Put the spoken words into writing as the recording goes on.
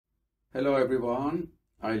Hello everyone,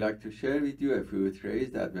 I'd like to share with you a few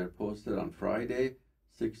trades that were posted on Friday,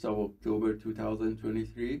 6th of October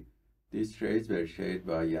 2023. These trades were shared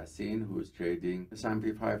by Yasin, who is trading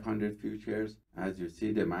S&P 500 futures. As you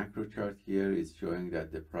see, the macro chart here is showing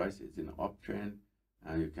that the price is in uptrend,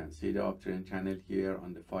 and you can see the uptrend channel here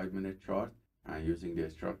on the 5-minute chart. And using the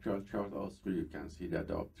structural chart also, you can see that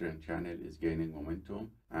the uptrend channel is gaining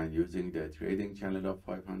momentum. And using the trading channel of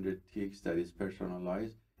 500 ticks that is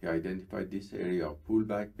personalized, he identified this area of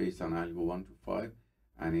pullback based on Algo 1 to 5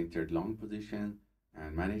 and entered long position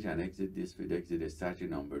and managed and exit this with exit strategy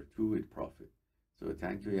number 2 with profit. So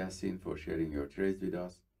thank you, Yasin, for sharing your trades with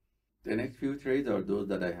us. The next few trades are those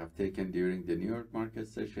that I have taken during the New York market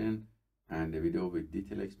session, and the video with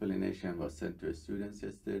detailed explanation was sent to students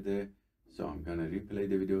yesterday. So I'm gonna replay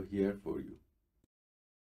the video here for you.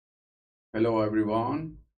 Hello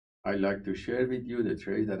everyone, I'd like to share with you the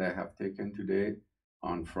trades that I have taken today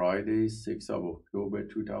on Friday, 6th of October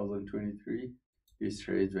 2023. These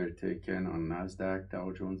trades were taken on Nasdaq,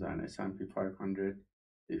 Dow Jones, and S&P 500.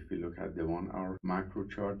 If we look at the 1-hour macro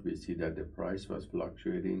chart, we see that the price was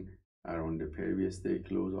fluctuating around the previous day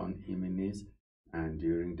close on E-minis, and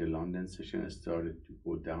during the London session it started to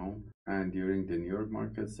go down, and during the New York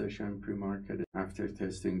market session pre-market, after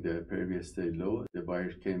testing the previous day low, the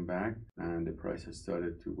buyers came back and the price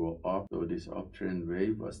started to go up. So this uptrend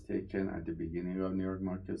wave was taken at the beginning of New York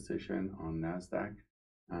market session on Nasdaq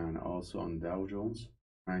and also on Dow Jones,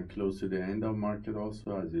 and close to the end of market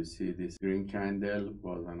also, as you see, this green candle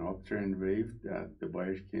was an uptrend wave that the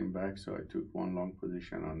buyers came back. So I took one long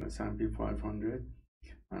position on the S&P 500.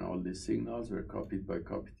 And all these signals were copied by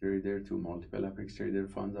copy trader to multiple Apex Trader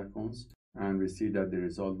funds accounts. And we see that the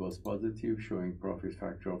result was positive, showing profit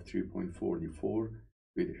factor of 3.44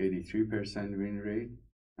 with 83% win rate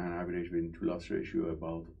and average win to loss ratio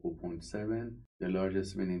about 0.7. The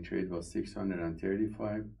largest winning trade was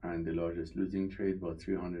 $635 and the largest losing trade was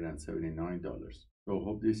 $379. So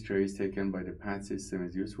hope this trade taken by the PAAT system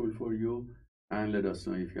is useful for you, and let us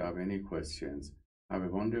know if you have any questions. Have a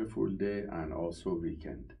wonderful day and also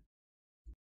weekend.